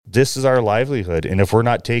this is our livelihood. And if we're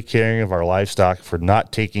not taking care of our livestock, if we're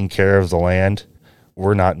not taking care of the land,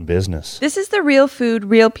 we're not in business. This is the Real Food,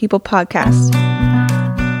 Real People podcast.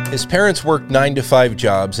 His parents worked 9-to-5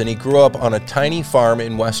 jobs, and he grew up on a tiny farm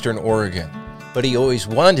in Western Oregon. But he always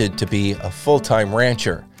wanted to be a full-time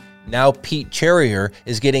rancher. Now Pete Cherrier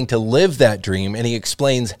is getting to live that dream, and he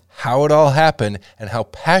explains how it all happened and how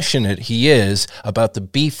passionate he is about the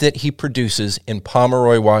beef that he produces in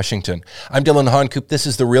Pomeroy, Washington. I'm Dylan Honcoop. This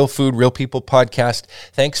is the Real Food, Real People podcast.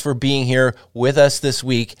 Thanks for being here with us this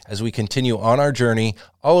week as we continue on our journey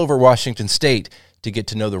all over Washington State to get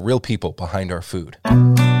to know the real people behind our food.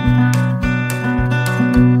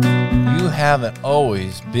 You haven't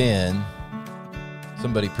always been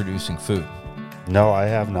somebody producing food. No, I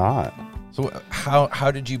have not. So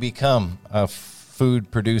how did you become a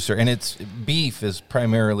food producer? And it's beef is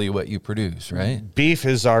primarily what you produce, right? Beef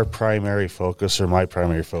is our primary focus, or my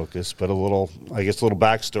primary focus, but a little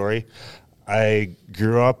backstory. I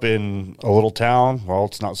grew up in a little town. Well,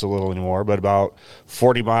 it's not so little anymore, but about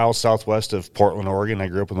 40 miles southwest of Portland, Oregon. I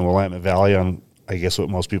grew up in the Willamette Valley on, I guess, what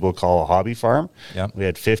most people call a hobby farm. Yep. We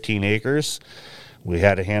had 15 acres. We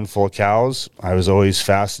had a handful of cows. I was always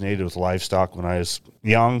fascinated with livestock when I was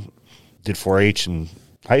young. Did 4-H in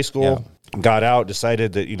high school. Yeah. Got out,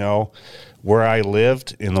 decided that, where I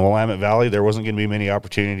lived in the Willamette Valley, there wasn't going to be many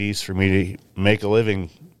opportunities for me to make a living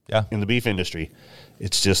in the beef industry.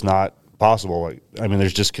 It's just not possible.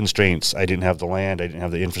 There's just constraints. I didn't have the land. I didn't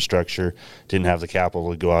have the infrastructure. Didn't have the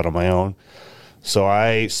capital to go out on my own. So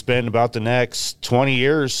I spent about the next 20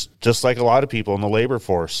 years, just like a lot of people in the labor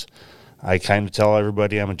force. I kind of tell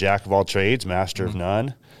everybody I'm a jack of all trades, master of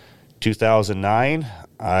none. 2009,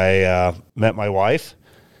 I met my wife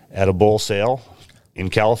at a bull sale in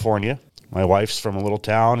California. My wife's from a little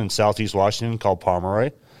town in southeast Washington called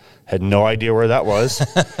Pomeroy. Had no idea where that was.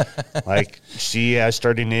 I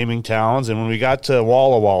started naming towns, and when we got to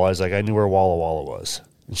Walla Walla, I knew where Walla Walla was.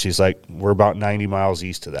 And she's like, we're about 90 miles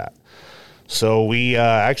east of that. So we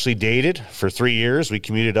actually dated for 3 years. We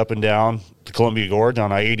commuted up and down the Columbia Gorge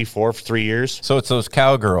on I-84 for 3 years. So it's those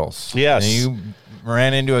cowgirls. Yes. And you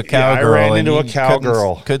ran into a cowgirl. I ran into a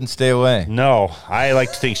cowgirl. Couldn't stay away. No, I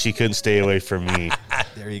like to think she couldn't stay away from me.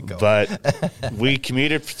 There you go. But we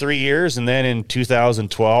commuted for 3 years, and then in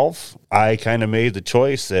 2012, I kind of made the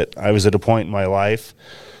choice that I was at a point in my life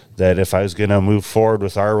that if I was going to move forward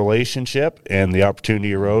with our relationship and the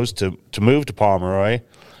opportunity arose to move to Pomeroy,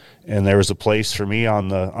 and there was a place for me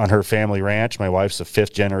on her family ranch. My wife's a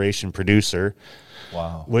 5th-generation producer.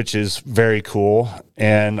 Wow. Which is very cool.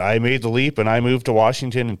 And I made the leap, and I moved to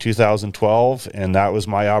Washington in 2012, and that was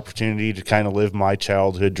my opportunity to kind of live my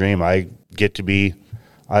childhood dream. I get to be,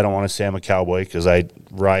 I don't want to say I'm a cowboy because I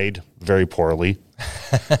ride very poorly.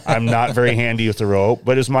 I'm not very handy with the rope,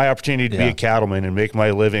 but it's my opportunity to be a cattleman and make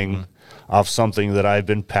my living off something that I've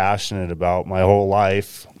been passionate about my whole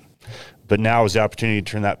life. But now is the opportunity to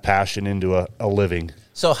turn that passion into a living.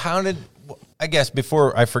 So I guess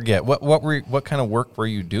before I forget, what kind of work were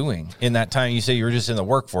you doing in that time? You say you were just in the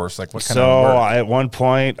workforce. What kind of work? At one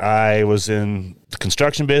point, I was in the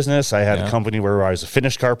construction business. I had a company where I was a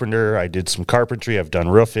finished carpenter. I did some carpentry. I've done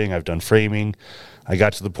roofing. I've done framing. I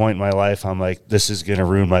got to the point in my life, I'm like, this is going to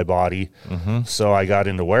ruin my body. Mm-hmm. So I got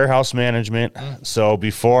into warehouse management. So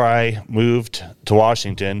before I moved to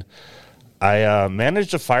Washington, I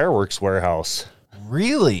managed a fireworks warehouse.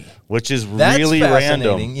 Really? Which is That's really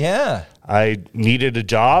random. Yeah. I needed a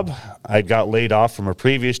job. I got laid off from a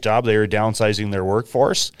previous job. They were downsizing their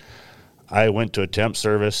workforce. I went to a temp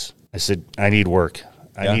service. I said, I need work.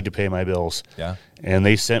 I need to pay my bills. Yeah. And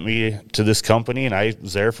they sent me to this company, and I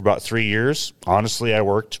was there for about 3 years. Honestly, I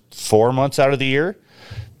worked 4 months out of the year,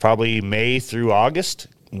 probably May through August.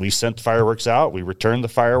 We sent the fireworks out. We returned the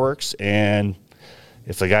fireworks, and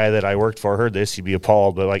if the guy that I worked for heard this, he'd be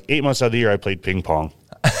appalled. But 8 months out of the year, I played ping pong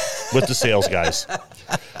with the sales guys.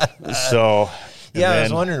 So, I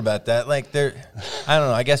was wondering about that. I don't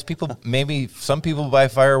know. I guess maybe some people buy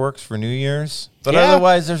fireworks for New Year's, but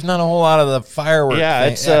otherwise, there's not a whole lot of the fireworks. Yeah,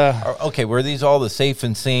 thing. it's okay. Were these all the safe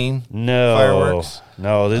and sane fireworks?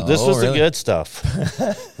 No, this was really? the good stuff.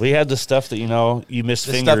 We had the stuff that you miss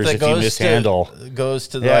the fingers if you mishandle. Goes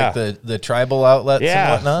to the tribal outlets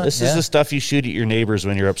and whatnot. This is the stuff you shoot at your neighbors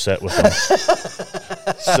when you're upset with them.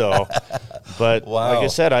 But like I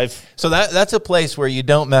said, so that's a place where you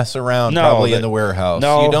don't mess around. In the warehouse.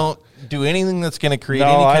 No, you don't do anything that's going to create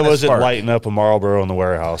any No, kind I of wasn't spark. lighting up a Marlboro in the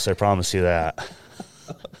warehouse. I promise you that.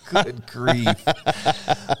 Good grief.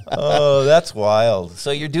 Oh, that's wild.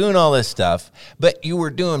 So you're doing all this stuff, but you were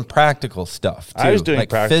doing practical stuff, too. I was doing like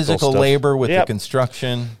practical physical stuff. labor with the Yep.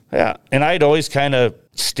 construction. Yeah, and I'd always kind of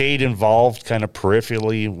stayed involved kind of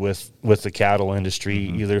peripherally with the cattle industry,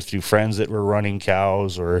 either through friends that were running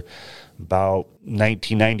cows or about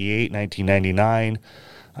 1998, 1999.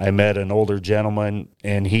 I met an older gentleman,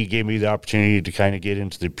 and he gave me the opportunity to kind of get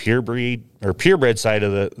into the purebred side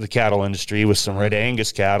of the cattle industry with some Red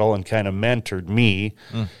Angus cattle, and kind of mentored me.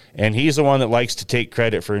 And he's the one that likes to take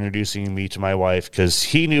credit for introducing me to my wife, because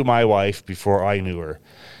he knew my wife before I knew her.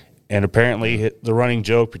 And apparently the running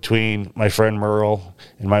joke between my friend Merle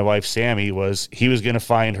and my wife Sammy was he was going to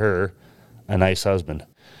find her a nice husband.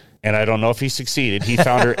 And I don't know if he succeeded. He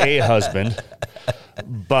found her a husband.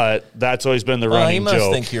 But that's always been the running joke. He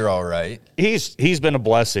must think you're all right. He's been a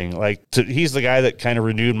blessing. He's the guy that kind of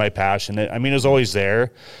renewed my passion. I mean, it was always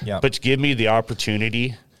there, but to give me the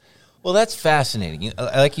opportunity. Well, that's fascinating.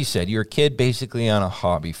 Like you said, you're a kid basically on a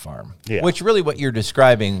hobby farm, which really what you're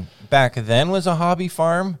describing back then was a hobby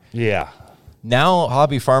farm. Yeah. Now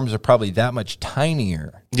hobby farms are probably that much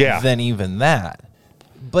tinier than even that.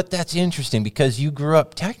 But that's interesting because you grew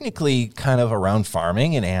up technically kind of around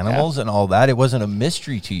farming and animals and all that. It wasn't a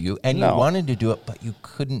mystery to you, and you wanted to do it, but you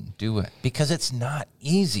couldn't do it because it's not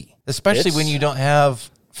easy, especially when you don't have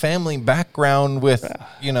family background with,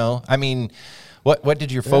 I mean, what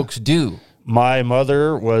did your folks do? My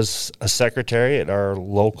mother was a secretary at our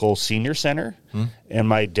local senior center, and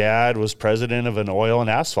my dad was president of an oil and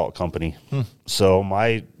asphalt company. So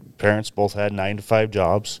my parents both had 9-to-5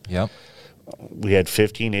 jobs. Yep. We had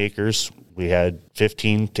 15 acres. We had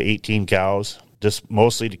 15 to 18 cows, just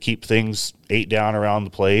mostly to keep things ate down around the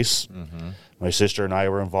place. My sister and I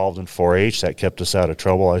were involved in 4-H. That kept us out of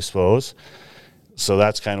trouble, I suppose. So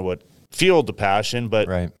that's kind of what fueled the passion. But,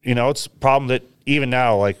 it's a problem that even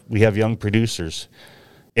now, we have young producers.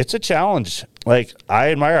 It's a challenge. I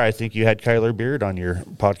think you had Kyler Beard on your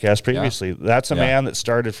podcast previously. Yeah. That's a man that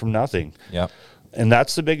started from nothing. Yeah. And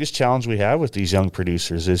that's the biggest challenge we have with these young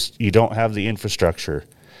producers is you don't have the infrastructure.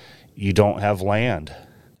 You don't have land.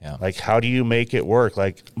 Yeah. How do you make it work?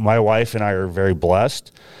 My wife and I are very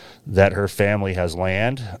blessed that her family has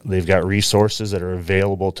land. They've got resources that are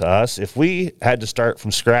available to us. If we had to start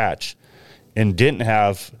from scratch and didn't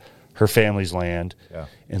have her family's land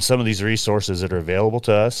and some of these resources that are available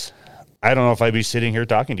to us, I don't know if I'd be sitting here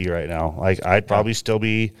talking to you right now. I'd probably still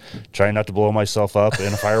be trying not to blow myself up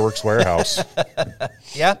in a fireworks warehouse.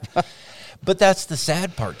 Yeah. But that's the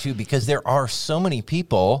sad part, too, because there are so many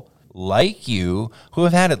people like you who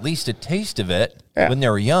have had at least a taste of it when they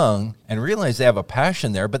were young and realize they have a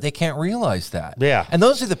passion there, but they can't realize that. Yeah. And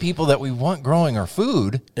those are the people that we want growing our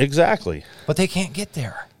food. Exactly. But they can't get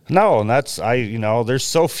there. No, and there's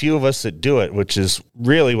so few of us that do it, which is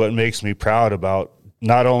really what makes me proud about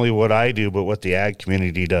not only what I do, but what the ag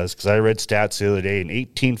community does. Because I read stats the other day, in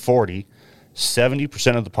 1840,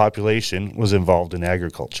 70% of the population was involved in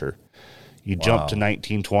agriculture. You jump to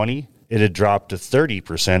 1920, it had dropped to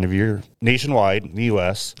 30% of your nationwide in the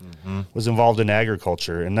U.S. Was involved in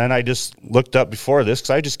agriculture. And then I just looked up before this, because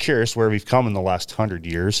I'm just curious where we've come in the last 100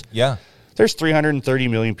 years. Yeah. There's 330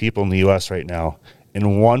 million people in the U.S. right now, and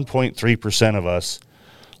 1.3% of us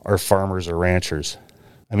are farmers or ranchers.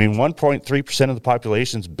 I mean, 1.3% of the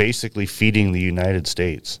population is basically feeding the United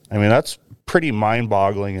States. I mean, that's pretty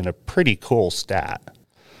mind-boggling and a pretty cool stat.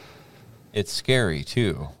 It's scary,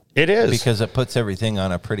 too. It is. Because it puts everything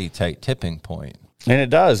on a pretty tight tipping point. And it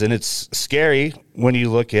does. And it's scary when you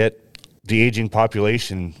look at the aging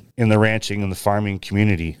population in the ranching and the farming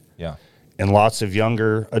community. Yeah. And lots of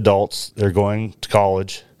younger adults, they're going to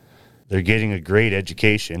college. They're getting a great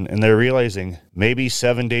education, and they're realizing maybe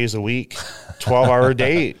 7 days a week, 12-hour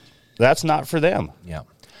day, that's not for them. Yeah.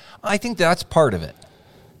 I think that's part of it.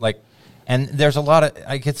 And there's a lot of,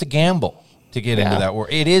 it's a gamble to get into that world.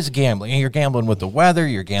 It is gambling. You're gambling with the weather.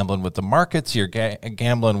 You're gambling with the markets. You're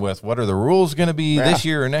gambling with what are the rules going to be this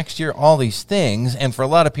year or next year, all these things. And for a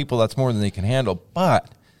lot of people, that's more than they can handle. But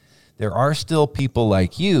there are still people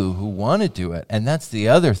like you who want to do it. And that's the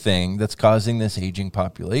other thing that's causing this aging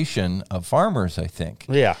population of farmers, I think.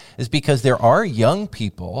 Yeah. Is because there are young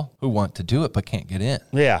people who want to do it but can't get in.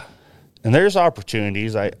 Yeah. And there's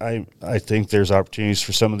opportunities. I think there's opportunities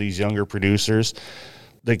for some of these younger producers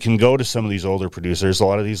that can go to some of these older producers. A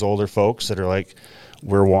lot of these older folks that are like,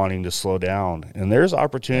 we're wanting to slow down. And there's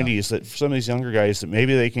opportunities that for some of these younger guys that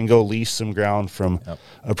maybe they can go lease some ground from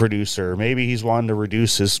a producer. Maybe he's wanting to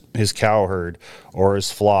reduce his cow herd or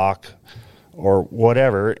his flock or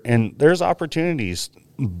whatever. And there's opportunities.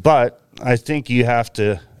 But I think you have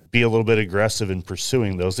to be a little bit aggressive in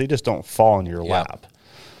pursuing those. They just don't fall in your lap.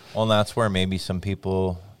 Well, that's where maybe some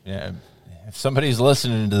people, if somebody's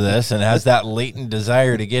listening to this and has that latent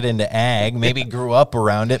desire to get into ag, maybe grew up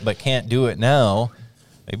around it but can't do it now,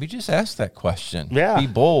 maybe just ask that question. Yeah. Be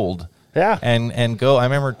bold. Yeah. And go. I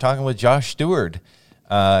remember talking with Josh Stewart,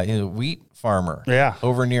 wheat farmer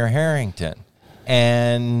over near Harrington.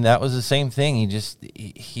 And that was the same thing.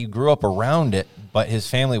 He grew up around it, but his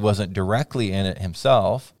family wasn't directly in it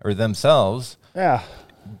himself or themselves. Yeah.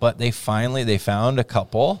 But they found a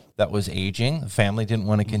couple that was aging. The family didn't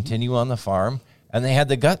want to continue on the farm, and they had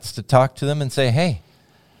the guts to talk to them and say, hey,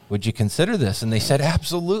 would you consider this? And they said,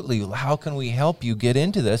 absolutely. How can we help you get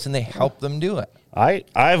into this? And they helped them do it.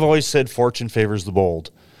 I've always said fortune favors the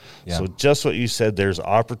bold. Yeah. So just what you said, there's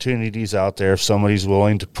opportunities out there if somebody's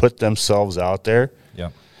willing to put themselves out there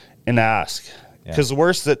and ask. Because the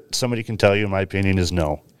worst that somebody can tell you, in my opinion, is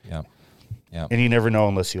no. Yeah. And you never know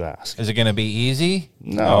unless you ask. Is it going to be easy?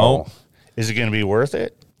 No. Is it going to be worth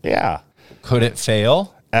it? Yeah. Could it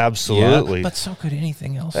fail? Absolutely. Yeah, but so could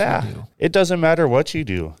anything else you do. It doesn't matter what you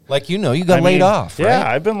do. Like, you got laid off, right?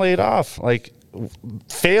 Yeah, I've been laid off. Like,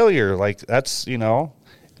 failure, like, that's,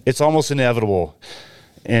 it's almost inevitable.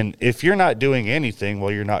 And if you're not doing anything,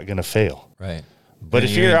 well, you're not going to fail. Right. But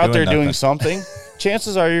if you're out there doing something,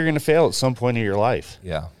 chances are you're going to fail at some point in your life.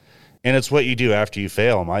 Yeah. And it's what you do after you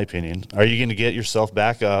fail, in my opinion. Are you going to get yourself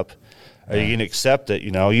back up? Are you going to accept that,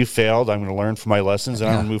 you failed, I'm going to learn from my lessons, and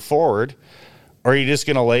I'm going to move forward? Or are you just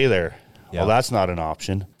going to lay there? Yeah. Well, that's not an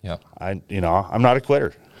option. Yeah. I'm not a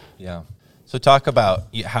quitter. Yeah. So talk about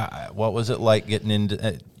what was it like getting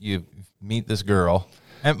into you meet this girl.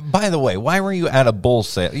 And by the way, why were you at a bull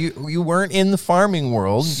sale? You weren't in the farming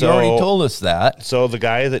world. You already told us that. So the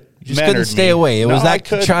guy that just couldn't stay away. It was that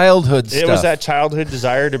childhood stuff. It was that childhood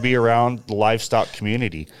desire to be around the livestock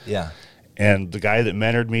community. Yeah. And the guy that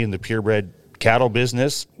mentored me in the purebred cattle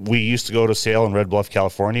business, we used to go to sale in Red Bluff,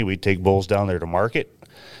 California. We'd take bulls down there to market.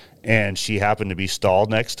 And she happened to be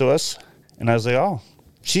stalled next to us. And I was like, oh,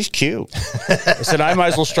 she's cute. I said, I might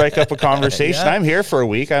as well strike up a conversation. I'm here for a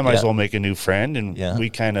week. I might as well make a new friend. And we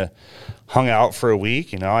kind of hung out for a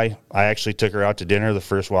week. I actually took her out to dinner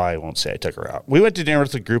I won't say I took her out. We went to dinner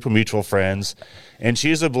with a group of mutual friends, and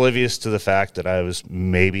she's oblivious to the fact that I was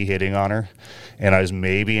maybe hitting on her and I was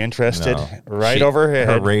maybe interested over her head.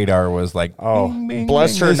 Her radar was like, bing, bing,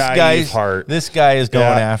 bless her naive heart. This guy is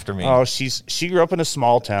going after me. Oh, she grew up in a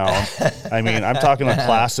small town. I mean, I'm talking a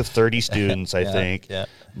class of 30 students, I think. Yeah.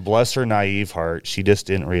 Bless her naive heart. She just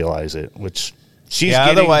didn't realize it, which she's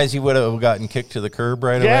otherwise you would have gotten kicked to the curb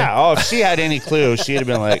right away. Yeah. Oh, if she had any clue, she'd have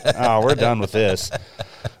been like, oh, we're done with this.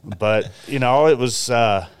 But,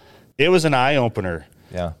 it was an eye-opener.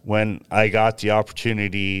 Yeah. When I got the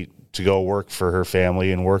opportunity to go work for her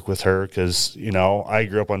family and work with her because, I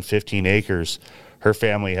grew up on 15 acres. Her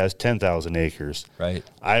family has 10,000 acres. Right.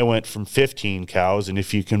 I went from 15 cows, and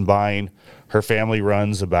if you combine, her family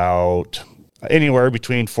runs about anywhere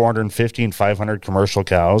between 450 and 500 commercial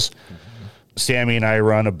cows. Mm-hmm. Sammy and I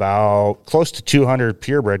run about close to 200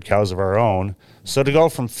 purebred cows of our own. So to go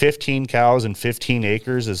from 15 cows and 15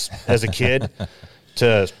 acres as a kid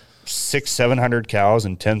to 600-700 cows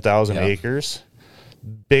and 10,000 acres,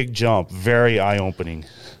 big jump, very eye-opening.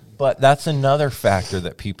 But that's another factor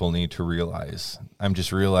that people need to realize. I'm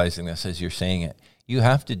just realizing this as you're saying it. You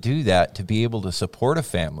have to do that to be able to support a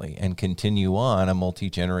family and continue on a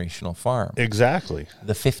multi-generational farm. Exactly.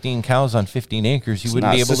 The 15 cows on 15 acres, you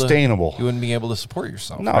wouldn't be able sustainable. You wouldn't be able to support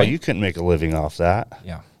yourself. No, right? You couldn't make a living off that.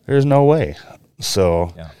 Yeah. There's no way.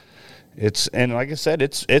 So and like I said,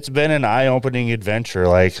 it's been an eye-opening adventure.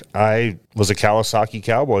 Like, I was a Kawasaki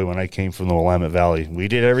cowboy when I came from the Willamette Valley. We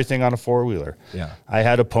did everything on a four-wheeler. Yeah. I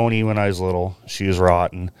had a pony when I was little. She was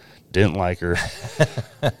rotten. Didn't like her.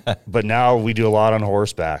 But now we do a lot on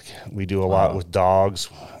horseback. We do a lot with dogs.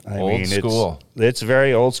 Old school. It's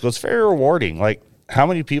very old school. It's very rewarding. Like, how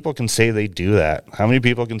many people can say they do that? How many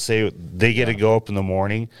people can say they get to go up in the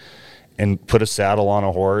morning and put a saddle on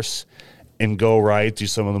a horse and go ride through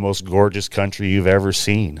some of the most gorgeous country you've ever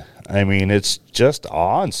seen? I mean, it's just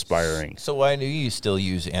awe-inspiring. So why do you still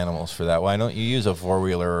use animals for that? Why don't you use a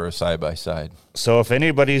four-wheeler or a side-by-side? So if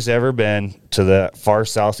anybody's ever been to the far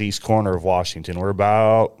southeast corner of Washington,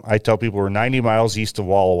 I tell people we're 90 miles east of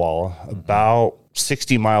Walla Walla, about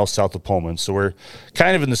 60 miles south of Pullman. So we're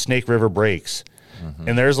kind of in the Snake River breaks. Mm-hmm.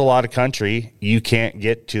 And there's a lot of country you can't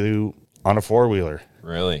get to on a four-wheeler.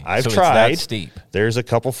 Really? I've tried. It's that steep. There's a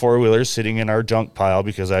couple four-wheelers sitting in our junk pile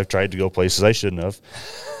because I've tried to go places I shouldn't have.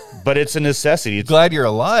 But it's a necessity. Glad you're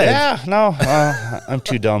alive. Yeah, no, I'm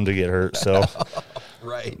too dumb to get hurt. So,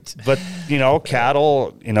 Right. But,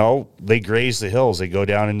 cattle, they graze the hills. They go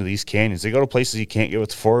down into these canyons. They go to places you can't get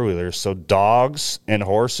with four-wheelers. So dogs and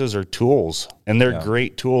horses are tools, and they're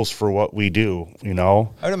great tools for what we do, I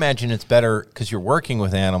would imagine it's better because you're working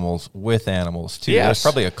with animals too. Yes. That's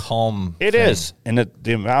probably a calm It thing. is. And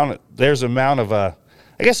there's amount of, I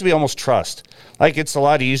guess it'd be almost trust. Like, it's a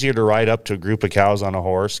lot easier to ride up to a group of cows on a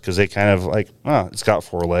horse because they kind of it's got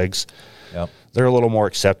four legs. Yep. They're a little more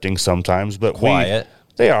accepting sometimes, but Quiet.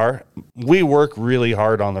 They are. We work really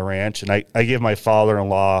hard on the ranch, and I give my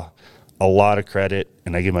father-in-law a lot of credit,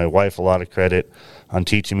 and I give my wife a lot of credit on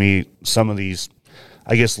teaching me some of these,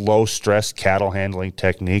 I guess, low-stress cattle handling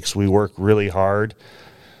techniques. We work really hard.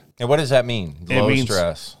 And what does that mean? Low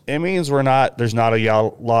stress. It means there's not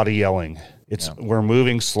a lot of yelling. We're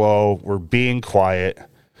moving slow. We're being quiet.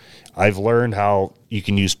 I've learned how you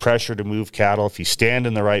can use pressure to move cattle. If you stand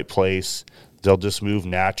in the right place, they'll just move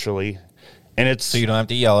naturally. And So you don't have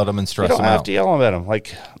to yell at them and stress you them don't have out. to yell at them.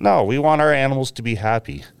 Like, no, we want our animals to be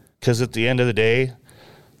happy because at the end of the day,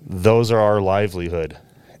 those are our livelihood.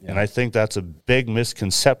 Yeah. And I think that's a big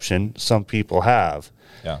misconception some people have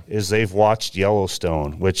is they've watched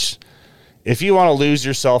Yellowstone, which if you want to lose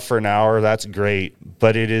yourself for an hour, that's great.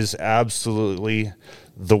 But it is absolutely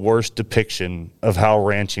the worst depiction of how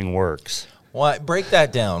ranching works. Well, break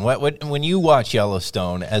that down. When you watch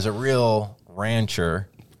Yellowstone as a real rancher,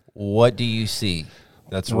 what do you see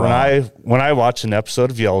that's wrong? When I watch an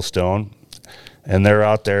episode of Yellowstone and they're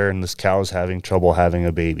out there and this cow's having trouble having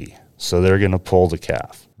a baby, so they're going to pull the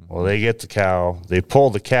calf. Well, they get the cow, they pull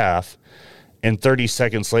the calf, and 30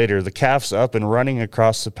 seconds later, the calf's up and running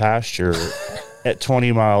across the pasture at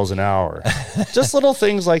 20 miles an hour. Just little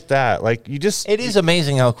things like that. Like, you just... It is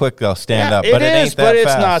amazing how quick they'll stand up, but but it ain't that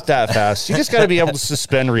it's fast. not that fast. You just got to be able to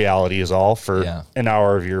suspend reality is all for an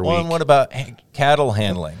hour of your week. And what about cattle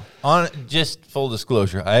handling? On just full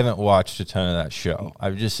disclosure, I haven't watched a ton of that show.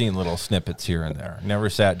 I've just seen little snippets here and there.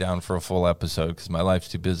 Never sat down for a full episode because my life's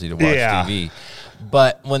too busy to watch TV.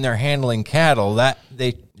 But when they're handling cattle,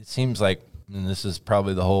 it seems like, and this is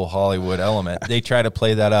probably the whole Hollywood element, they try to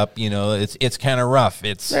play that up. It's kind of rough.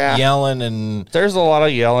 It's yelling and there's a lot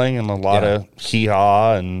of yelling and a lot of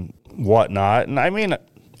hee-haw and whatnot. And I mean,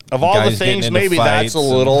 of all the things, maybe that's a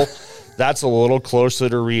little closer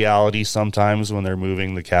to reality sometimes when they're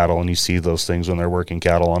moving the cattle, and you see those things when they're working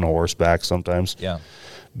cattle on horseback sometimes. Yeah.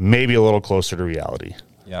 Maybe a little closer to reality.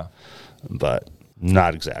 Yeah. But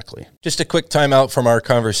not exactly. Just a quick time out from our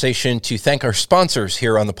conversation to thank our sponsors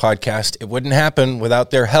here on the podcast. It wouldn't happen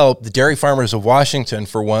without their help. The Dairy Farmers of Washington,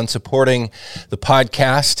 for one, supporting the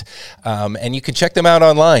podcast. And you can check them out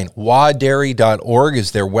online. wadairy.org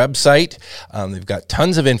is their website. They've got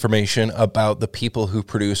tons of information about the people who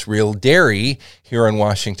produce real dairy here in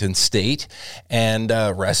Washington State, and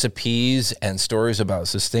recipes and stories about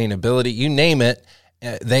sustainability. You name it.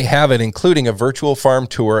 They have it, including a virtual farm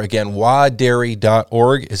tour. Again,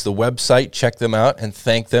 wadairy.org is the website. Check them out and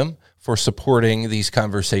thank them for supporting these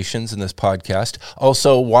conversations in this podcast.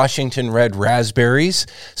 Also, Washington Red Raspberries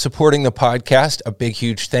supporting the podcast. A big,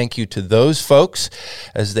 huge thank you to those folks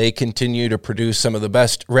as they continue to produce some of the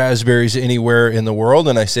best raspberries anywhere in the world.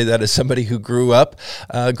 And I say that as somebody who grew up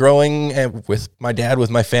growing with my dad, with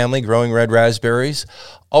my family, growing red raspberries.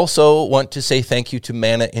 Also want to say thank you to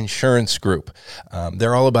Mana Insurance Group.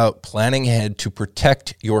 They're all about planning ahead to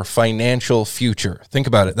protect your financial future. Think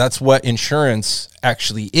about it. That's what insurance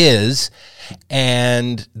actually is,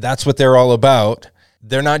 and that's what they're all about.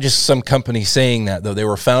 They're not just some company saying that, though. They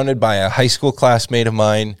were founded by a high school classmate of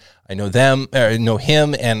mine. I know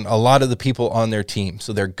him and a lot of the people on their team.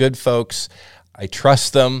 So they're good folks. I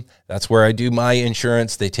trust them. That's where I do my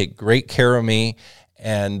insurance. They take great care of me.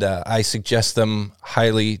 And I suggest them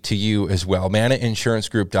highly to you as well.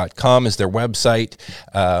 ManaInsuranceGroup.com is their website.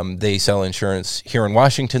 They sell insurance here in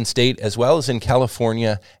Washington State as well as in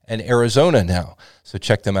California and Arizona now. So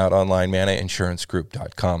check them out online,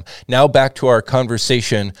 ManaInsuranceGroup.com. Now back to our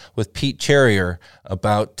conversation with Pete Cherrier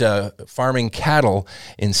about farming cattle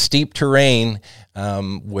in steep terrain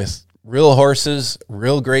with real horses,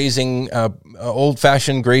 real grazing,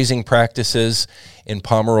 old-fashioned grazing practices in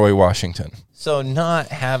Pomeroy, Washington. So not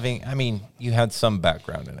having, you had some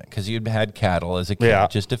background in it because you'd had cattle as a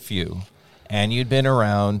kid, just a few, and you'd been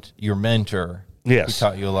around your mentor who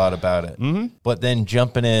taught you a lot about it. Mm-hmm. But then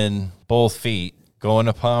jumping in both feet, going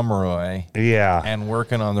to Pomeroy and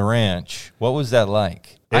working on the ranch, what was that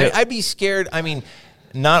like? I'd be scared.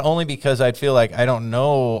 Not only because I'd feel like I don't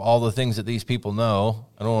know all the things that these people know.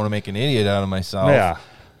 I don't want to make an idiot out of myself. Yeah.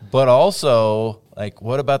 But also, like,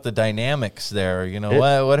 what about the dynamics there?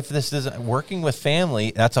 What if this isn't working with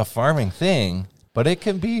family? That's a farming thing. But it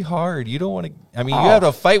can be hard. You don't want to. I mean, you have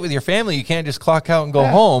to fight with your family. You can't just clock out and go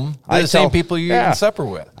home. They're the same people you're eating supper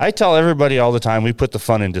with. I tell everybody all the time, we put the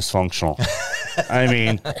fun in dysfunctional. I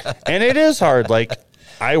mean, and it is hard. Like,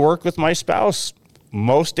 I work with my spouse.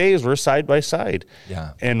 Most days we're side by side.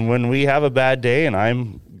 Yeah. And when we have a bad day and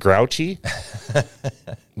I'm grouchy,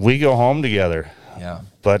 we go home together. Yeah.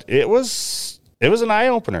 But it was an eye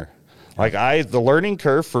opener. Like, the learning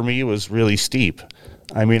curve for me was really steep.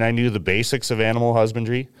 I mean, I knew the basics of animal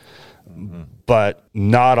husbandry, but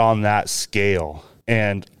not on that scale.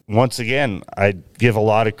 And once again, I give a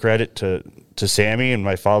lot of credit to Sammy and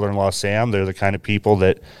my father-in-law, Sam. They're the kind of people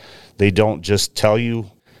that they don't just tell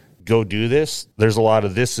you, go do this. There's a lot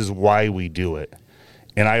of, this is why we do it.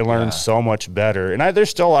 And I learned so much better. And there's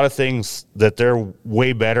still a lot of things that they're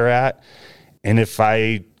way better at. And if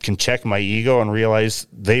I can check my ego and realize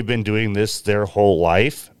they've been doing this their whole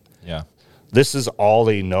life, this is all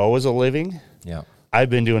they know as a living. Yeah. I've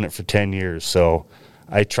been doing it for 10 years, so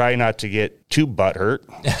I try not to get too butthurt,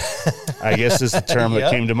 I guess is the term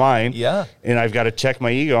that came to mind. Yeah. And I've got to check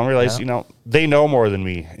my ego and realize, they know more than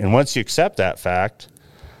me. And once you accept that fact,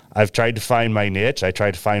 I've tried to find my niche. I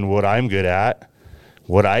try to find what I'm good at,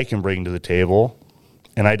 what I can bring to the table,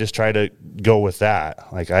 and I just try to go with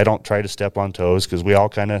that. Like, I don't try to step on toes because we all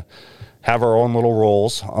kind of have our own little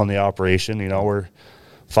roles on the operation. We're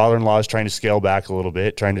father-in-law is trying to scale back a little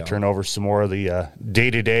bit, trying to turn over some more of the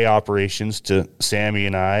day-to-day operations to Sammy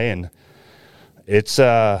and I. And it's,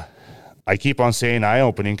 I keep on saying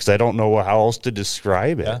eye-opening because I don't know how else to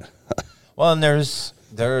describe it. Yeah. Well, and there's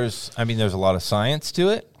a lot of science to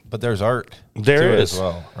it, but there's art to it as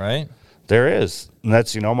well, right? There is. And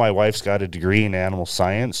that's, my wife's got a degree in animal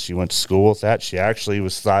science. She went to school with that. She actually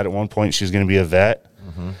was thought at one point she was going to be a vet.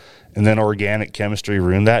 And then organic chemistry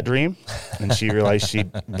ruined that dream. And she realized she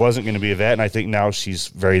wasn't going to be a vet. And I think now she's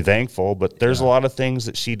very thankful. But there's a lot of things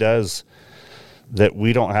that she does that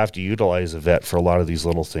we don't have to utilize a vet for a lot of these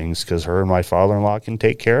little things because her and my father-in-law can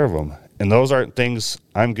take care of them. And those aren't things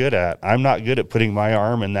I'm good at. I'm not good at putting my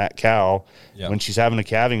arm in that cow when she's having a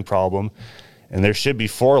calving problem. And there should be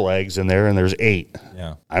 4 legs in there, and there's 8.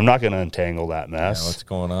 Yeah. I'm not going to untangle that mess. Yeah, what's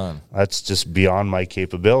going on? That's just beyond my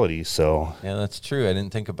capability, so. Yeah, that's true. I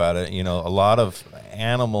didn't think about it. A lot of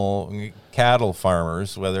cattle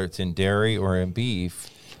farmers, whether it's in dairy or in beef,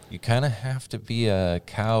 you kind of have to be a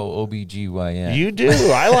cow OBGYN. You do.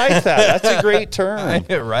 I like that. That's a great term.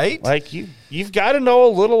 Right? Like, you've got to know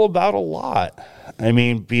a little about a lot. I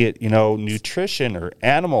mean, be it, nutrition or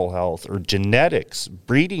animal health or genetics,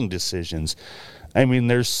 breeding decisions. I mean,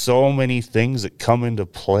 there's so many things that come into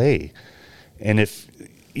play. And if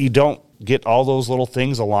you don't get all those little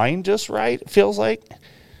things aligned just right, it feels like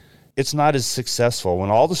it's not as successful.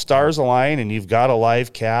 When all the stars align and you've got a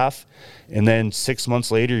live calf, and then 6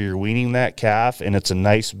 months later you're weaning that calf and it's a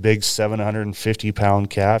nice big 750-pound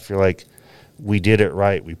calf, you're like, we did it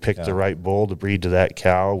right. We picked the right bull to breed to that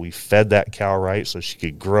cow. We fed that cow right so she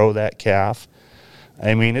could grow that calf.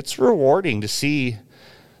 I mean, it's rewarding to see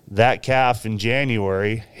that calf in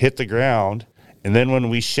January hit the ground. And then when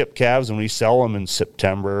we ship calves and we sell them in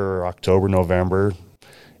September or October, November,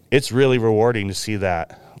 it's really rewarding to see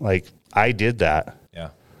that. Like, I did that.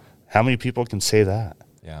 Yeah. How many people can say that?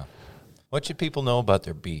 Yeah. What should people know about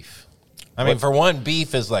their beef? I mean, for one,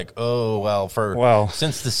 beef is like,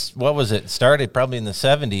 since this, what was it? Started probably in the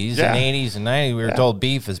 70s and 80s and 90s, we were told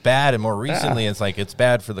beef is bad. And more recently, it's like it's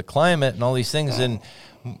bad for the climate and all these things. And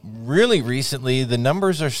really recently, the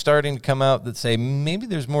numbers are starting to come out that say maybe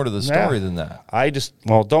there's more to the story than that.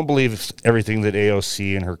 Don't believe everything that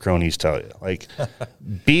AOC and her cronies tell you. Like,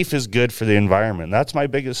 beef is good for the environment. That's my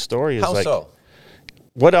biggest story. Is How so?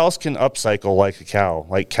 What else can upcycle like a cow?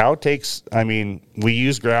 Like, cow takes, we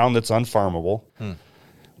use ground that's unfarmable.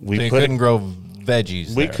 We couldn't grow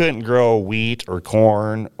veggies. We couldn't grow wheat or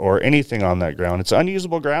corn or anything on that ground. It's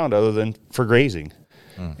unusable ground other than for grazing.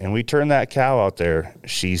 And we turn that cow out there.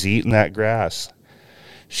 She's eating that grass.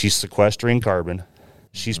 She's sequestering carbon.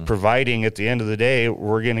 She's providing, at the end of the day,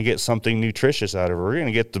 we're going to get something nutritious out of her. We're going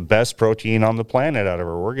to get the best protein on the planet out of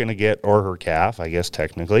her. We're going to get, or her calf, I guess,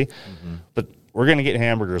 technically. But we're going to get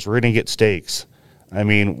hamburgers. We're going to get steaks. I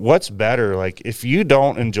mean, what's better? Like, if you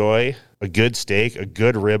don't enjoy a good steak, a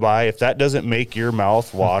good ribeye, if that doesn't make your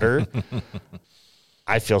mouth water,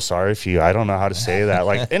 I feel sorry for you. I don't know how to say that.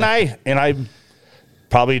 Like, and I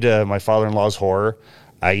probably, to my father-in-law's horror,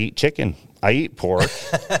 I eat chicken. I eat pork.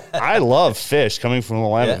 I love fish coming from the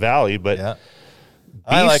Willamette Valley, but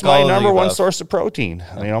beef's my number one source of protein.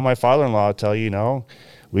 My father-in-law will tell you,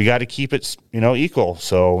 we got to keep it, equal.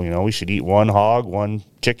 So, we should eat 1 hog, 1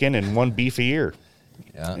 chicken, and 1 beef a year.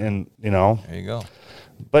 Yeah. And, there you go.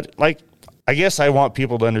 But, like, I guess I want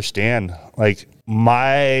people to understand, like,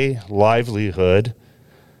 my livelihood,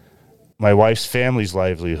 my wife's family's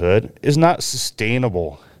livelihood is not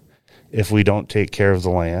sustainable if we don't take care of the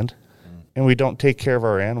land and we don't take care of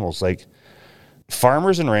our animals. Like,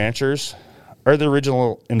 farmers and ranchers are the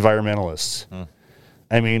original environmentalists.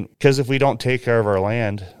 I mean, because if we don't take care of our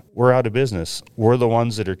land, we're out of business. We're the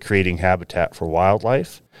ones that are creating habitat for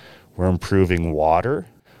wildlife. We're improving water.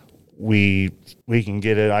 We can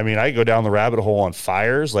get it. I mean, I go down the rabbit hole on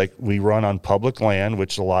fires. Like, we run on public land,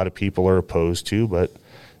 which a lot of people are opposed to. But,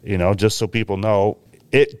 you know, just so people know,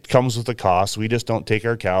 it comes with a cost. We just don't take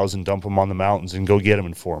our cows and dump them on the mountains and go get them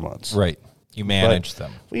in 4 months. Right. You manage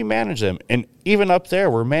them. We manage them. And even up there,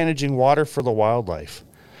 we're managing water for the wildlife.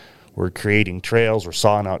 We're creating trails. We're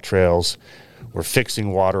sawing out trails. We're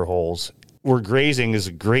fixing water holes. Grazing is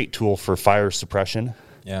a great tool for fire suppression.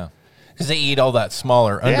 Yeah. Because they eat all that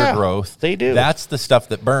smaller undergrowth. They do. That's the stuff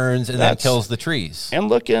that burns and that kills the trees. And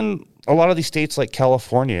look in a lot of these states like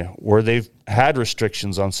California, where they've had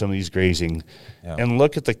restrictions on some of these grazing. Yeah. And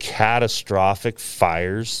look at the catastrophic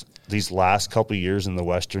fires these last couple of years in the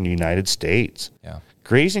western United States. Yeah.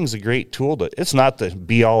 Grazing is a great tool. It's not the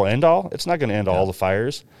be-all, end-all. It's not going to end all the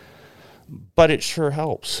fires. But it sure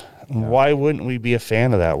helps. Yeah. Why wouldn't we be a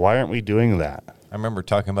fan of that? Why aren't we doing that? I remember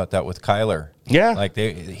talking about that with Kyler. Yeah. Like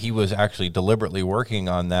he was actually deliberately working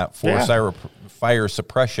on that for fire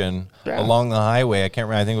suppression along the highway. I can't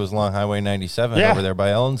remember. I think it was along Highway 97 over there by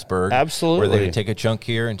Ellensburg. Absolutely. Where they would take a chunk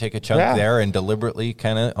here and take a chunk there and deliberately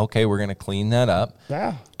kind of, okay, we're going to clean that up.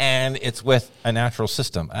 Yeah. And it's with a natural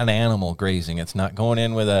system, an animal grazing. It's not going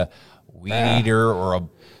in with a weed eater or a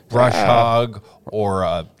brush hog or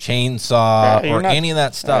a chainsaw or any of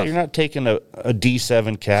that stuff. You're not taking a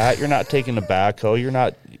D7 cat. You're not taking a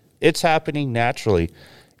backhoe. It's happening naturally.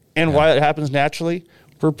 And why it happens naturally,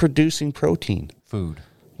 we're producing protein. Food.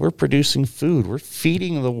 We're producing food. We're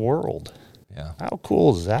feeding the world. Yeah. How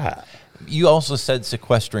cool is that? You also said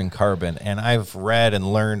sequestering carbon, and I've read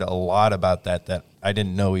and learned a lot about that I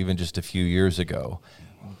didn't know even just a few years ago.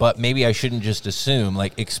 But maybe I shouldn't just assume,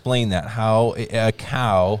 like, explain that, how a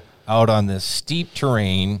cow out on this steep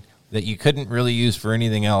terrain that you couldn't really use for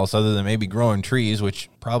anything else other than maybe growing trees, which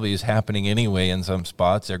probably is happening anyway in some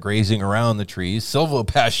spots. They're grazing around the trees.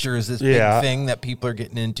 Silvopasture is this big thing that people are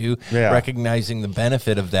getting into, recognizing the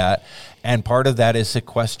benefit of that. And part of that is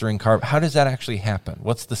sequestering carbon. How does that actually happen?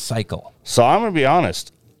 What's the cycle? So I'm going to be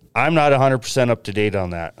honest. I'm not 100% up to date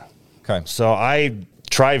on that. Okay. So I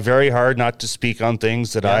try very hard not to speak on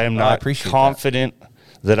things that I am not confident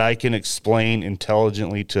that I can explain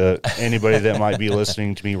intelligently to anybody that might be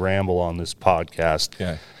listening to me ramble on this podcast.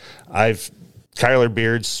 Okay. Kyler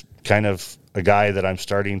Beard's kind of a guy that I'm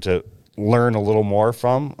starting to learn a little more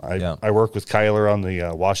from. I work with Kyler on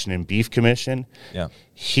the Washington Beef Commission. Yeah.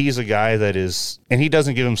 He's a guy that is, and he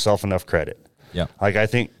doesn't give himself enough credit. Yeah. Like, I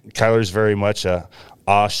think Kyler's very much a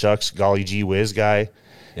shucks, golly gee whiz guy.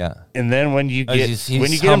 Yeah. And then when you get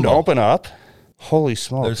him to open up, holy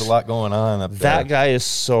smokes. There's a lot going on up there. That guy is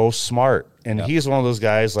so smart. And he's one of those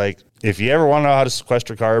guys, like, if you ever want to know how to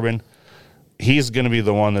sequester carbon, he's going to be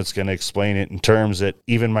the one that's going to explain it in terms that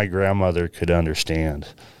even my grandmother could understand.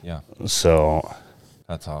 Yeah. So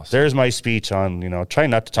that's awesome. There's my speech on, try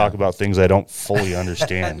not to talk about things I don't fully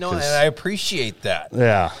understand. No, and I appreciate that.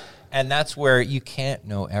 Yeah. And that's where you can't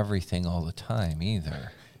know everything all the time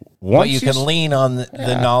either. But you can lean on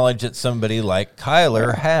the knowledge that somebody like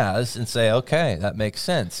Kyler has and say, okay, that makes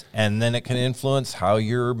sense. And then it can influence how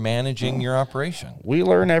you're managing your operation. We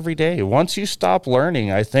learn every day. Once you stop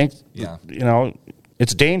learning, I think,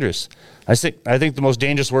 it's dangerous. I think the most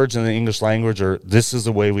dangerous words in the English language are, this is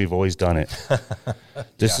the way we've always done it.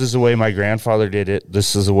 This is the way my grandfather did it.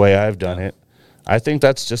 This is the way I've done it. I think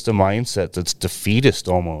that's just a mindset that's defeatist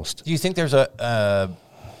almost. Do you think there's a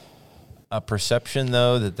perception,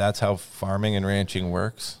 though, that's how farming and ranching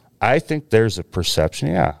works? I think there's a perception,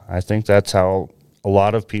 yeah. I think that's how a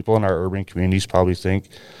lot of people in our urban communities probably think,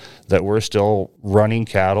 that we're still running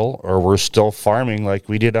cattle or we're still farming like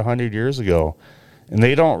we did 100 years ago. And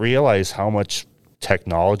they don't realize how much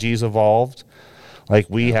technology's evolved. Like,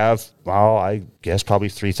 we have, I guess probably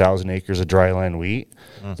 3,000 acres of dryland wheat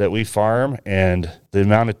that we farm. And the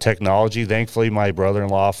amount of technology, thankfully, my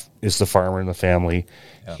brother-in-law is the farmer in the family.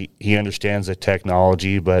 Yeah. He understands the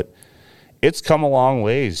technology, but it's come a long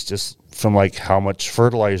ways, just from like, how much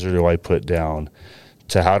fertilizer do I put down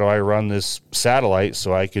to how do I run this satellite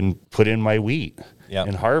so I can put in my wheat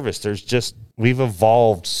and harvest. We've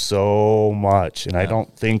evolved so much. And I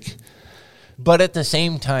don't think But at the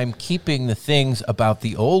same time, keeping the things about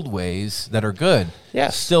the old ways that are good.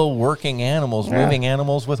 Yes. Still working animals, moving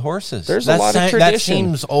animals with horses. There's a lot of tradition. That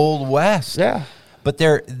seems old west. Yeah. But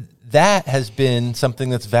that has been something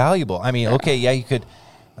that's valuable. I mean, okay, you could,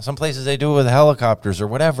 some places they do it with helicopters or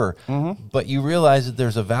whatever, but you realize that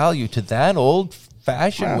there's a value to that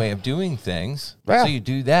old-fashioned way of doing things. Yeah. So you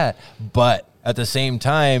do that. But at the same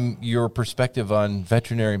time, your perspective on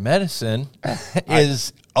veterinary medicine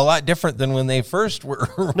is a lot different than when they first were.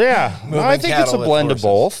 Yeah, no, I think it's a blend of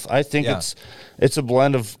both. I think it's a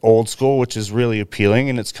blend of old school, which is really appealing,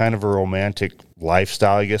 and it's kind of a romantic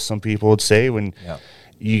lifestyle, I guess some people would say, when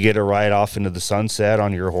you get to ride off into the sunset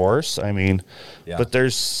on your horse. I mean, but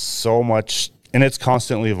there's so much, and it's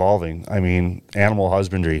constantly evolving. I mean, animal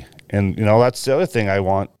husbandry, and that's the other thing I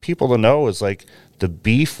want people to know is like the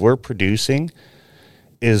beef we're producing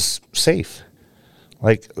is safe.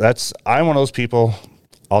 Like I'm one of those people.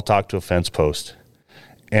 I'll talk to a fence post,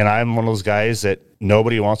 and I'm one of those guys that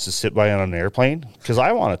nobody wants to sit by on an airplane because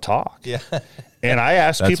I want to talk. Yeah. And I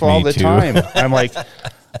ask people all the time. I'm like,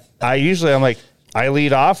 I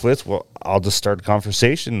lead off with, well, I'll just start a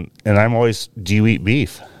conversation, and I'm always, do you eat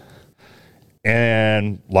beef?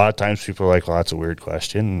 And a lot of times people are like, well, that's a weird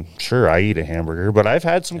question. Sure, I eat a hamburger, but I've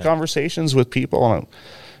had some conversations with people, and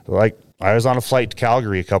like, I was on a flight to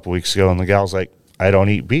Calgary a couple weeks ago, and the gal's like, I don't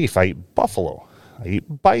eat beef. I eat buffalo. I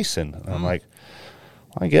eat bison. And I'm like,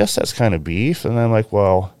 well, I guess that's kind of beef. And I'm like,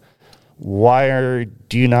 well, do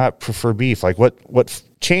you not prefer beef? Like, what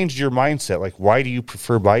changed your mindset? Like, why do you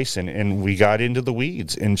prefer bison? And we got into the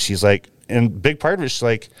weeds. And she's like, and big part of it, she's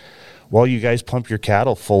like, well, you guys pump your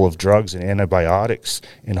cattle full of drugs and antibiotics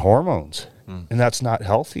and hormones, and that's not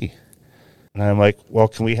healthy. And I'm like, well,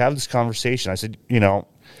 can we have this conversation? I said,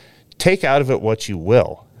 take out of it what you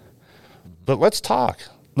will, but let's talk.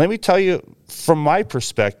 Let me tell you, from my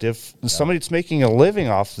perspective, somebody that's making a living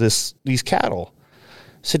off these cattle,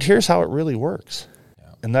 said, here's how it really works.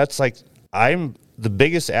 Yeah. And that's like, I'm the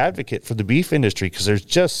biggest advocate for the beef industry because there's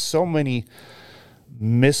just so many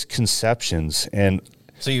misconceptions. And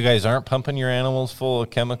so you guys aren't pumping your animals full of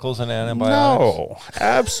chemicals and antibiotics? No,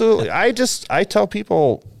 absolutely. I tell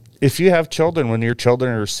people, if you have children, when your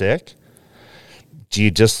children are sick, do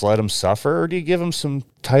you just let them suffer, or do you give them some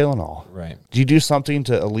Tylenol? Right. Do you do something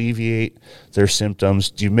to alleviate their symptoms?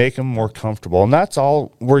 Do you make them more comfortable? And that's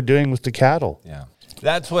all we're doing with the cattle. Yeah.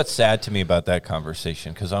 That's what's sad to me about that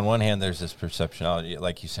conversation, because on one hand, there's this perception,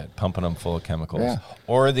 like you said, pumping them full of chemicals. Yeah.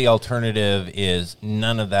 Or the alternative is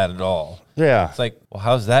none of that at all. Yeah. It's like, well,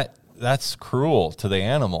 how's that? That's cruel to the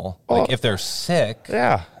animal. Like, if they're sick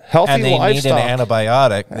healthy and they livestock. need an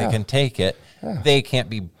antibiotic, they can take it. Yeah. They can't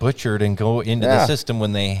be butchered and go into the system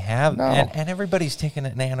when they have, and everybody's taking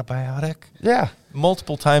an antibiotic. Yeah.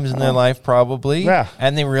 Multiple times in their life, probably. Yeah.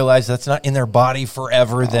 And they realize that's not in their body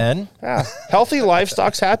forever then. Yeah. Healthy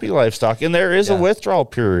livestock's happy livestock. And there is a withdrawal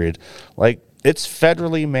period. Like, it's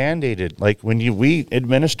federally mandated. Like, when we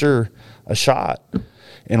administer a shot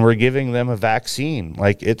and we're giving them a vaccine,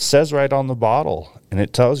 like, it says right on the bottle, and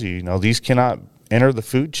it tells you, these cannot enter the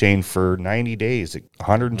food chain for 90 days,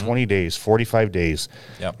 120 days, 45 days.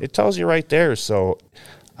 Yep. It tells you right there. So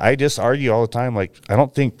I just argue all the time, like, I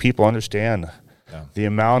don't think people understand the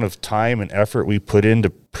amount of time and effort we put into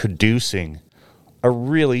producing a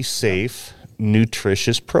really safe,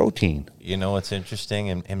 nutritious protein. What's interesting?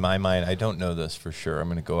 In my mind, I don't know this for sure. I'm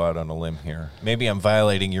going to go out on a limb here. Maybe I'm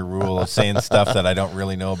violating your rule of saying stuff that I don't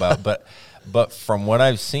really know about. But from what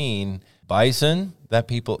I've seen, bison that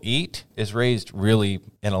people eat is raised really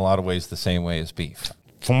in a lot of ways the same way as beef.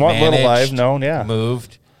 From what little I've known,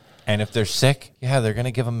 moved. And if they're sick, they're going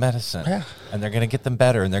to give them medicine. Yeah. And they're going to get them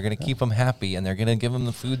better, and they're going to keep them happy, and they're going to give them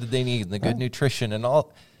the food that they need and the good nutrition and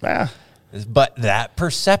all. Yeah. But that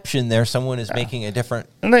perception there, someone is making a different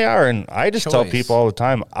And they are. And I just tell people all the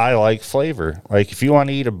time, I like flavor. Like, if you want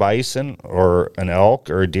to eat a bison or an elk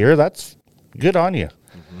or a deer, that's good on you.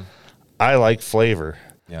 Mm-hmm. I like flavor.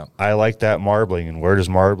 Yeah, I like that marbling. And where does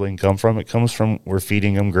marbling come from? It comes from, we're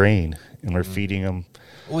feeding them grain, and we're feeding them.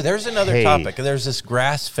 Oh, there's another topic. There's this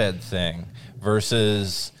grass-fed thing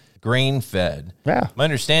versus grain-fed. Yeah. My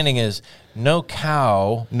understanding is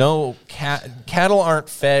cattle aren't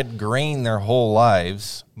fed grain their whole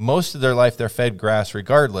lives. Most of their life, they're fed grass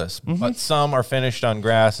regardless. Mm-hmm. But some are finished on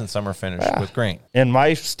grass and some are finished with grain. And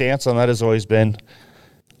my stance on that has always been,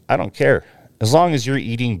 I don't care. As long as you're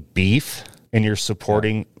eating beef and you're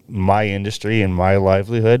supporting my industry and my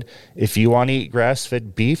livelihood, if you want to eat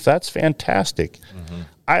grass-fed beef, that's fantastic. Mm-hmm.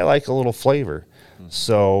 I like a little flavor. Mm-hmm.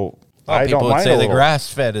 So I people don't would mind say a the little.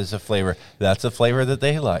 grass-fed is a flavor. That's a flavor that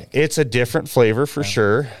they like. It's a different flavor for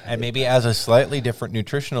sure. And maybe has a slightly different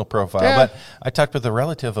nutritional profile. Yeah. But I talked with a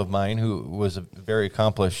relative of mine who was a very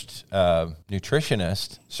accomplished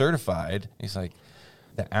nutritionist, certified. He's like,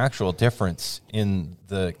 the actual difference in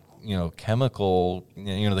the chemical,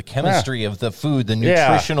 the chemistry of the food, the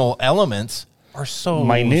nutritional elements are so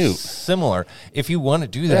minute, similar. If you want to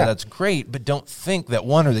do that, that's great, but don't think that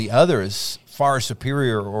one or the other is far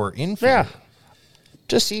superior or inferior. Yeah.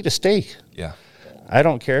 Just eat a steak. Yeah. I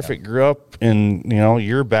don't care if it grew up in,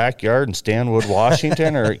 your backyard in Stanwood,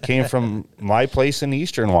 Washington, or it came from my place in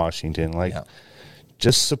Eastern Washington.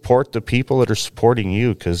 Just support the people that are supporting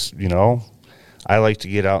you because, I like to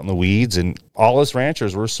get out in the weeds. And all us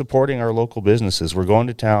ranchers, we're supporting our local businesses. We're going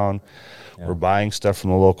to town. Yeah. We're buying stuff from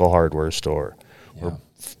the local hardware store. Yeah. We're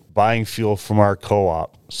buying fuel from our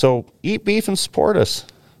co-op. So eat beef and support us.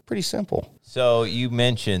 Pretty simple. So you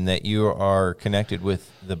mentioned that you are connected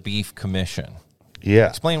with the Beef Commission. Yeah.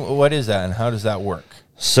 Explain what is that and how does that work?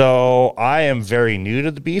 So I am very new to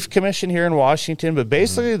the Beef Commission here in Washington, but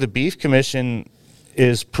basically the Beef Commission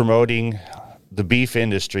is promoting the beef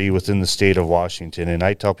industry within the state of Washington. And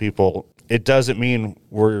I tell people it doesn't mean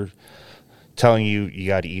we're telling you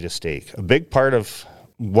got to eat a steak. A big part of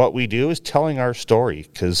what we do is telling our story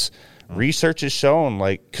because research has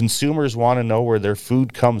shown consumers want to know where their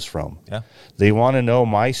food comes from. Yeah. They want to know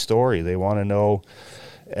my story. They want to know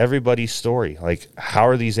everybody's story. How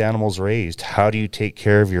are these animals raised? How do you take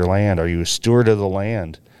care of your land? Are you a steward of the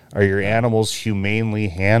land? Are your animals humanely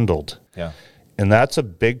handled? Yeah. And that's a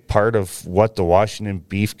big part of what the Washington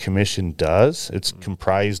Beef Commission does. It's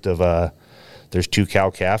comprised of there's 2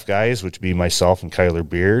 cow-calf guys, which would be myself and Kyler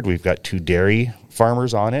Beard. We've got 2 dairy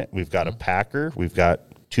farmers on it. We've got a packer. We've got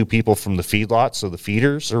 2 people from the feedlot, so the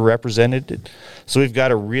feeders are represented. So we've got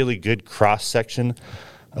a really good cross-section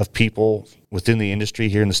of people within the industry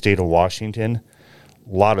here in the state of Washington.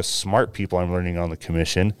 A lot of smart people I'm learning on the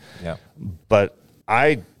commission. Yeah. But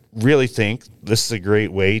I really think this is a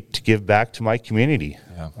great way to give back to my community.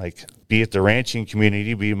 Yeah. Be it the ranching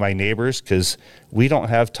community, be it my neighbors, because we don't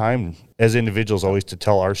have time as individuals always to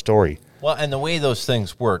tell our story. Well, and the way those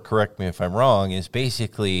things work, correct me if I'm wrong, is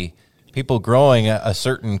basically people growing a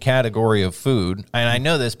certain category of food. And I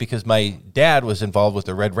know this because my dad was involved with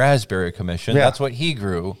the Red Raspberry Commission. Yeah. That's what he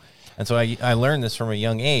grew. And so I learned this from a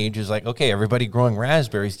young age. Is okay, everybody growing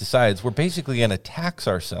raspberries decides we're basically going to tax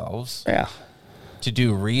ourselves. Yeah. To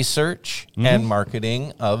do research and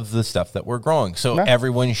marketing of the stuff that we're growing. So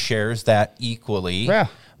everyone shares that equally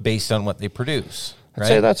based on what they produce. Right? I'd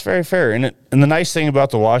say that's very fair. And the nice thing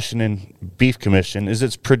about the Washington Beef Commission is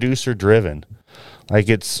it's producer driven.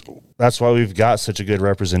 That's why we've got such a good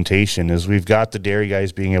representation is we've got the dairy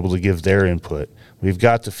guys being able to give their input. We've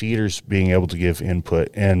got the feeders being able to give input.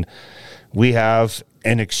 And we have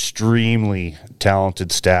an extremely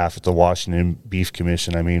talented staff at the Washington Beef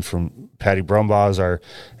Commission. I mean, from Patty Brumbaugh is our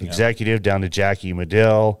executive down to Jackie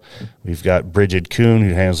Medill. We've got Bridget Kuhn,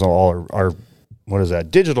 who handles all our what is that,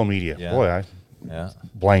 digital media. Yeah. Boy, I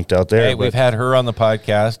blanked out there. Hey, we've had her on the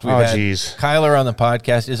podcast. We've had Kyler on the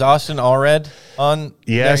podcast. Is Austin Allred on?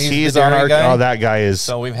 Yes, he's on our guy? Oh, that guy is.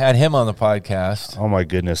 So we've had him on the podcast. Oh, my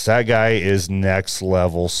goodness. That guy is next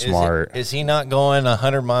level smart. Is he not going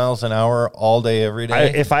 100 miles an hour all day, every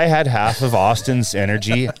day? If I had half of Austin's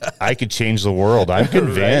energy, I could change the world. I'm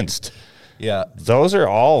convinced. Right. Yeah. Those are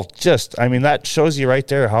all that shows you right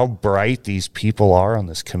there how bright these people are on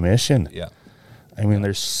this commission. Yeah. I mean,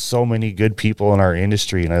 there's so many good people in our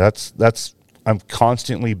industry, and I'm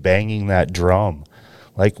constantly banging that drum.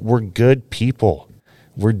 We're good people.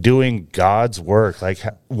 We're doing God's work.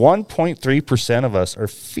 1.3% of us are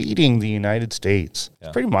feeding the United States. Yeah.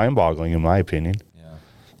 It's pretty mind-boggling, in my opinion. Yeah.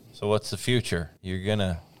 So what's the future? You're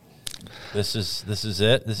gonna. This is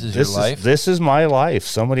it. This is your life. This is my life.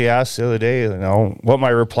 Somebody asked the other day, what my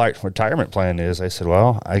retirement plan is. I said,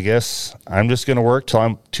 well, I guess I'm just going to work till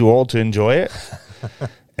I'm too old to enjoy it.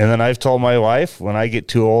 And then I've told my wife, when I get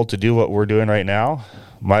too old to do what we're doing right now,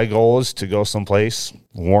 my goal is to go someplace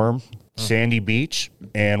warm, sandy beach,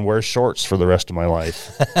 and wear shorts for the rest of my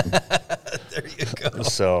life. There you go.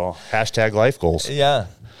 So #life goals. Yeah.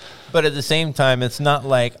 But at the same time, it's not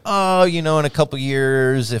in a couple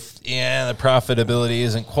years, if the profitability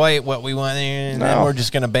isn't quite what we want, then we're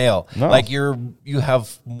just going to bail. No. You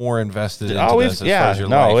have more invested into this as far as your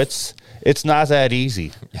life. It's not that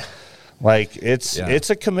easy. It's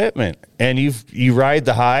a commitment, and you ride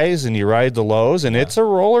the highs and you ride the lows, and it's a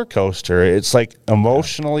roller coaster. It's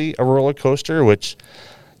emotionally a roller coaster, which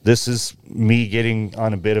this is me getting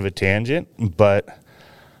on a bit of a tangent, but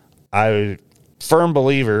I firm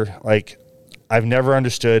believer, I've never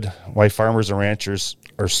understood why farmers and ranchers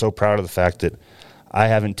are so proud of the fact that I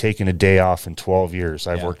haven't taken a day off in 12 years.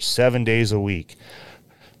 I've worked 7 days a week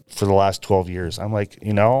for the last 12 years. I'm like,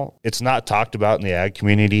 it's not talked about in the ag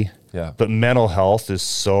community. Yeah. But mental health is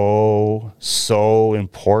so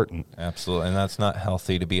important. Absolutely. And that's not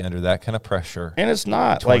healthy to be under that kind of pressure. And it's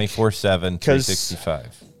not 24/7,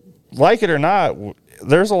 365. Like it or not,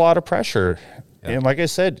 there's a lot of pressure. Yeah. And like I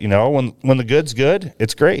said, when the good's good,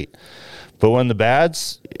 it's great. But when the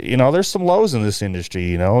bad's, there's some lows in this industry.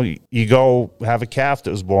 You go have a calf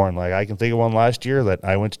that was born. Like I can think of one last year that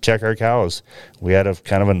I went to check our cows. We had a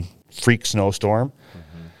kind of a freak snowstorm.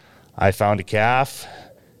 Mm-hmm. I found a calf.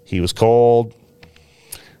 He was cold.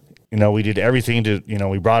 We did everything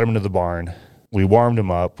we brought him to the barn. We warmed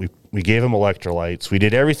him up. We gave him electrolytes. We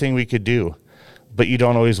did everything we could do, but you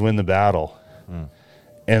don't always win the battle.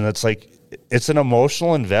 And it's like, it's an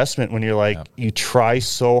emotional investment when you're like, you try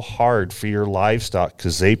so hard for your livestock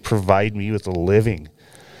because they provide me with a living.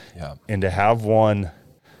 Yeah. And to have one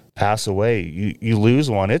pass away, you lose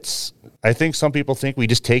one. I think some people think we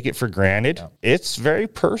just take it for granted. Yeah. It's very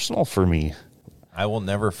personal for me. I will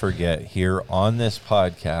never forget here on this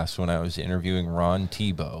podcast when I was interviewing Ron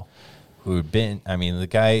Tebow, who had been, the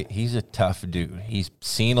guy, he's a tough dude. He's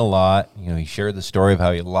seen a lot. He shared the story of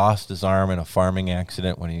how he lost his arm in a farming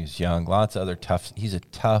accident when he was young. Lots of other he's a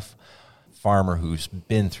tough farmer who's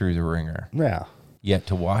been through the ringer. Yeah. Yet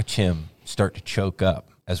to watch him start to choke up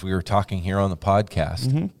as we were talking here on the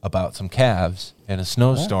podcast about some calves in a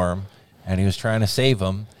snowstorm, and he was trying to save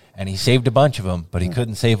them. And he saved a bunch of them, but he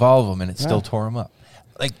couldn't save all of them, and it still tore him up.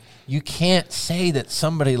 Like, you can't say that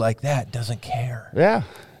somebody like that doesn't care. Yeah,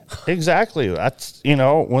 exactly. That's,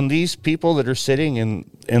 when these people that are sitting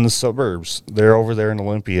in the suburbs, they're over there in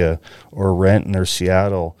Olympia or Renton or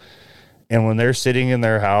Seattle, and when they're sitting in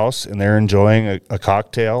their house and they're enjoying a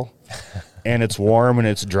cocktail and it's warm and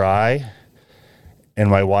it's dry, and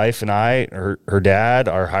my wife and I, her dad,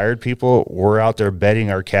 our hired people, we're out there bedding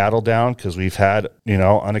our cattle down because we've had,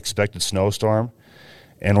 unexpected snowstorm.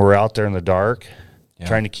 And we're out there in the dark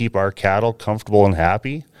trying to keep our cattle comfortable and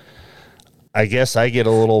happy. I guess I get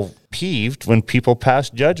a little peeved when people pass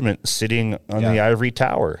judgment sitting on the ivory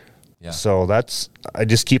tower. Yeah. So I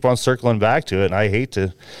just keep on circling back to it. And I hate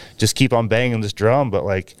to just keep on banging this drum, but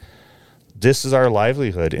this is our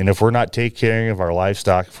livelihood. And if we're not taking care of our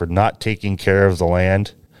livestock, if we're not taking care of the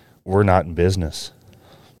land, we're not in business.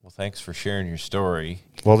 Well, thanks for sharing your story.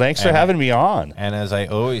 Well, thanks for having me on. And as I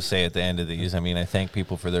always say at the end of these, I thank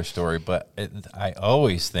people for their story, but I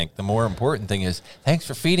always think the more important thing is thanks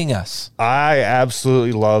for feeding us. I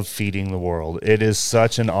absolutely love feeding the world. It is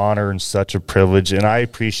such an honor and such a privilege, and I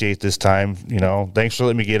appreciate this time. Thanks for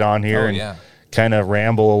letting me get on here kind of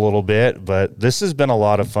ramble a little bit, but this has been a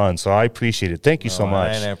lot of fun, so I appreciate it. Thank you so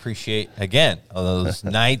much. And I appreciate, again, all those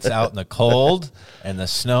nights out in the cold and the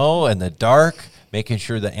snow and the dark, making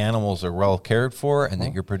sure the animals are well cared for and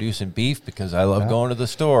that you're producing beef, because I love going to the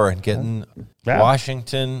store and getting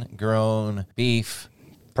Washington-grown beef.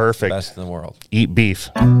 Perfect. Best in the world. Eat beef.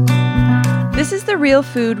 This is the Real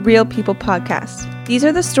Food, Real People podcast. These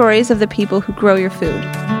are the stories of the people who grow your food.